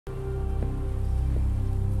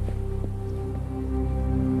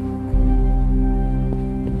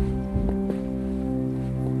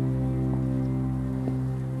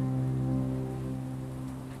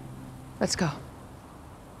Let's go.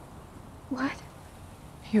 What?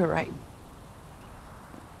 You're right.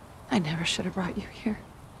 I never should have brought you here.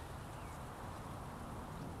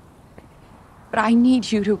 But I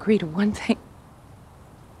need you to agree to one thing.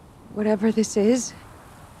 Whatever this is,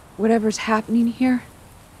 whatever's happening here,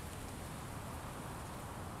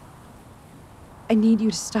 I need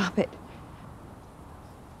you to stop it.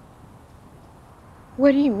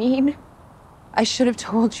 What do you mean? I should have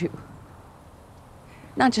told you.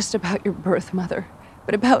 Not just about your birth mother,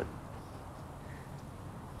 but about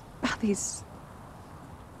these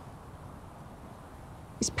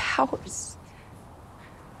powers.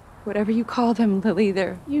 Whatever you call them, Lily,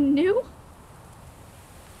 they're... You knew?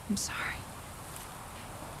 I'm sorry.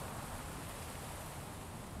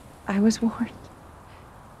 I was warned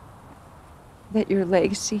that your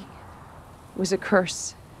legacy was a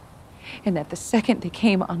curse, and that the second they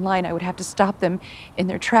came online, I would have to stop them in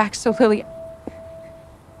their tracks. So,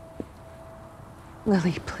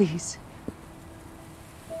 Lily, please.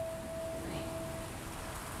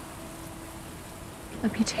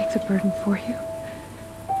 Let me take the burden for you.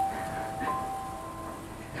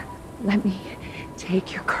 Let me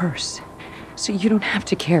take your curse so you don't have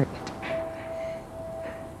to carry it.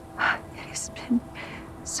 It has been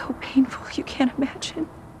so painful, you can't imagine.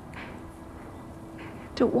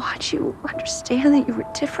 To watch you understand that you were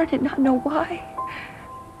different and not know why.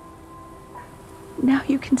 Now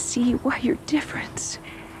you can see why your difference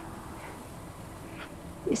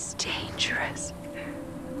is dangerous.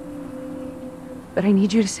 But I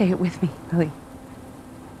need you to say it with me, Lily.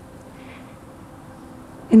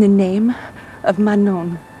 In the name of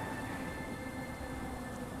Manon,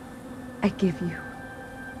 I give you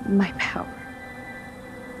my power.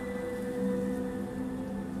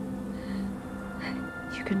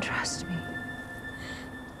 You can trust me.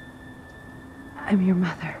 I'm your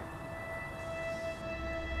mother.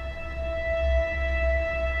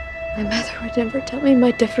 My mother would never tell me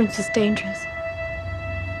my difference is dangerous.